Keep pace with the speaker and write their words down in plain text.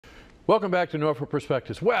Welcome back to Norfolk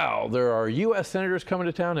Perspectives. Well, there are U.S. senators coming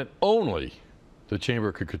to town, and only the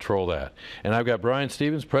Chamber could control that. And I've got Brian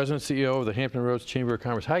Stevens, President and CEO of the Hampton Roads Chamber of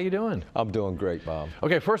Commerce. How you doing? I'm doing great, Bob.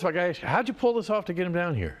 Okay, first of all, guys, how'd you pull this off to get him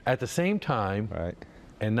down here at the same time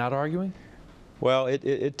and not arguing? Well,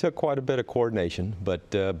 it took quite a bit of coordination, but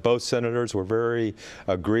both senators were very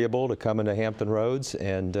agreeable to come into Hampton Roads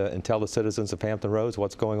and tell the citizens of Hampton Roads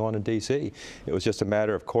what's going on in D.C. It was just a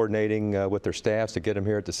matter of coordinating with their staffs to get them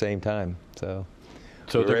here at the same time. So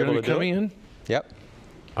they're going to be coming in? Yep.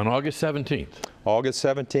 On August 17th? August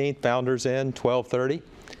 17th, Founders Inn, 12:30.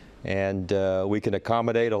 And we can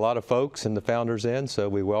accommodate a lot of folks in the Founders Inn, so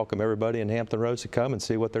we welcome everybody in Hampton Roads to come and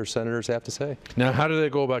see what their senators have to say. Now, how do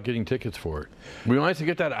they go about getting tickets for it? We like to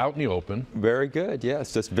get that out in the open. Very good,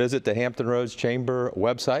 yes. Just visit the Hampton Roads Chamber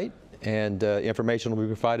website, and information will be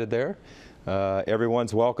provided there.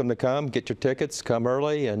 Everyone's welcome to come, get your tickets, come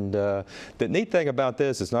early. And the neat thing about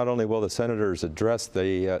this is not only will the senators address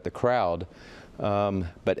the crowd,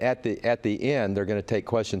 but at the end, they're going to take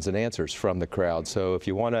questions and answers from the crowd. So if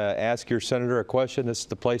you want to ask your senator a question, this is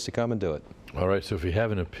the place to come and do it. All right, so if you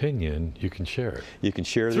have an opinion, you can share it. You can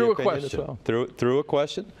share the opinion as well. Through a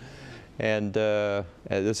question. And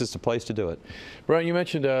this is the place to do it. Brian, you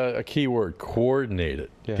mentioned a key word, coordinated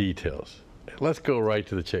details. Let's go right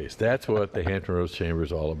to the chase. That's what the Hampton Roads Chamber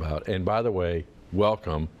is all about. And by the way,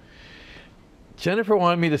 welcome. Jennifer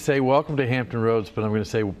wanted me to say welcome to Hampton Roads, but I'm going to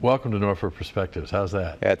say welcome to Norfolk Perspectives. How's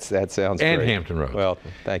that? That sounds great. And Hampton Roads. Well,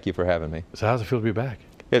 thank you for having me. So how's it feel to be back?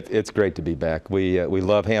 It's great to be back. We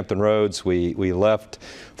love Hampton Roads. We left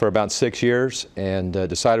for about 6 years and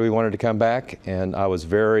decided we wanted to come back. And I was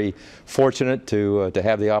very fortunate to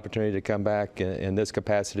have the opportunity to come back in this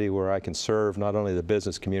capacity where I can serve not only the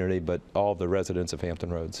business community but all the residents of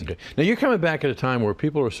Hampton Roads. Okay. Now you're coming back at a time where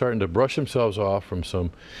people are starting to brush themselves off from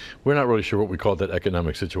some, we're not really sure what we call that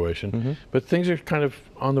economic situation, but things are kind of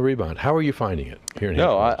on the rebound. How are you finding it here in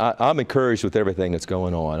Hampton Roads? No, I'm encouraged with everything that's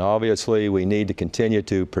going on. Obviously, we need to continue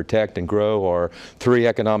to protect and grow our three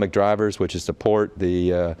economic drivers, which is support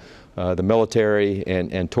the military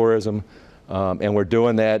and tourism, and we're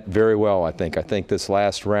doing that very well. I think this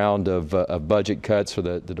last round of budget cuts for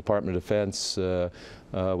the Department of Defense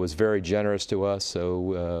was very generous to us,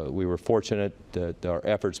 so we were fortunate that our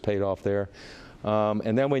efforts paid off there.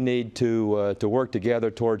 And then we need to work together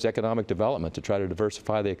towards economic development to try to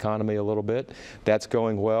diversify the economy a little bit. That's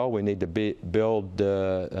going well. We need to build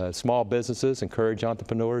small businesses, encourage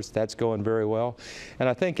entrepreneurs. That's going very well. And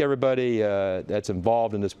I think everybody that's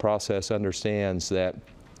involved in this process understands that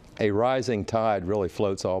a rising tide really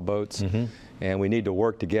floats all boats. And we need to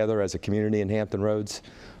work together as a community in Hampton Roads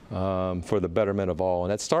for the betterment of all.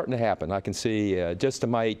 And that's starting to happen. I can see, just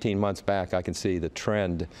in my 18 months back, I can see the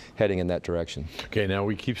trend heading in that direction. Okay, now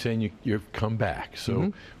we keep saying you've come back.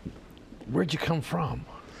 So where'd you come from?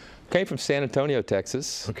 Came from San Antonio,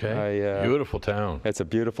 Texas. Okay, beautiful town. It's a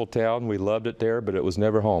beautiful town. We loved it there, but it was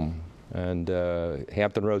never home. And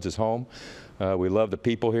Hampton Roads is home. We love the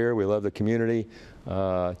people here. We love the community.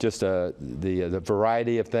 Just the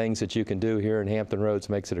variety of things that you can do here in Hampton Roads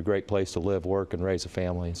makes it a great place to live, work, and raise a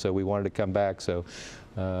family. So we wanted to come back. So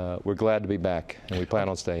we're glad to be back, and we plan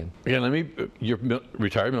on staying. Yeah, you're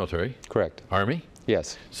retired military. Correct. Army?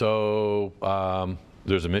 Yes. So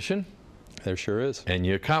there's a mission? There sure is. And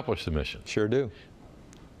you accomplished the mission? Sure do.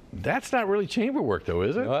 That's not really chamber work, though,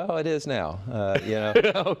 is it? Well, it is now. You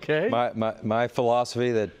know, okay. My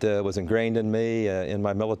philosophy that was ingrained in me in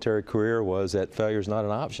my military career was that failure is not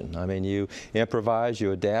an option. I mean, you improvise,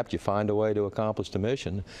 you adapt, you find a way to accomplish the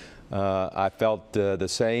mission. I felt the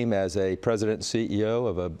same as a president and CEO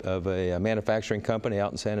of a manufacturing company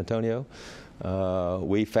out in San Antonio.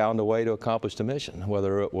 We found a way to accomplish the mission,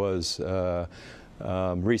 whether it was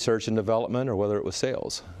research and development or whether it was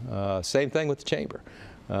sales. Same thing with the chamber.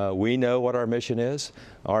 We know what our mission is.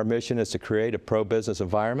 Our mission is to create a pro-business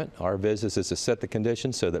environment. Our business is to set the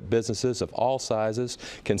conditions so that businesses of all sizes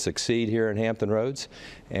can succeed here in Hampton Roads,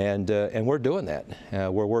 and we're doing that.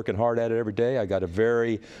 We're working hard at it every day. I got a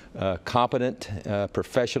very competent,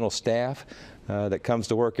 professional staff that comes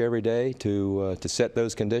to work every day to set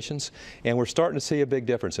those conditions, and we're starting to see a big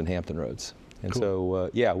difference in Hampton Roads. And so,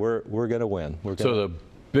 yeah, we're going to win. So the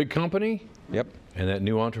big company, yep, and that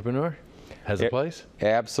new entrepreneur has a place?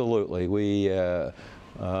 Absolutely. We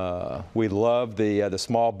love the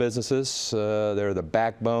small businesses. They're the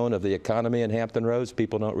backbone of the economy in Hampton Roads.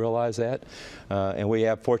 People don't realize that. And we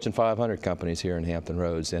have Fortune 500 companies here in Hampton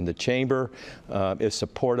Roads. And the Chamber is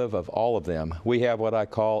supportive of all of them. We have what I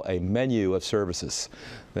call a menu of services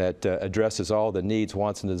that addresses all the needs,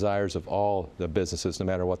 wants, and desires of all the businesses, no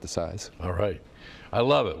matter what the size. All right. I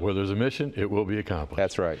love it. Where there's a mission, it will be accomplished.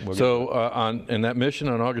 That's right. So and that mission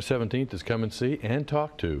on August 17th is come and see and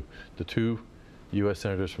talk to the 2 U.S.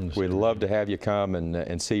 senators from the state. We'd love to have you come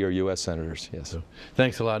and see your U.S. senators, yes. So,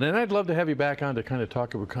 thanks a lot. And I'd love to have you back on to kind of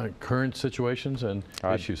talk about kind of current situations and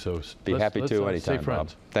issues. So be happy to anytime, Bob.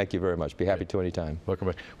 Thank you very much. Be happy to anytime. Welcome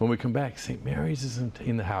back. When we come back, St. Mary's is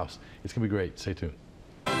in the house. It's going to be great. Stay tuned.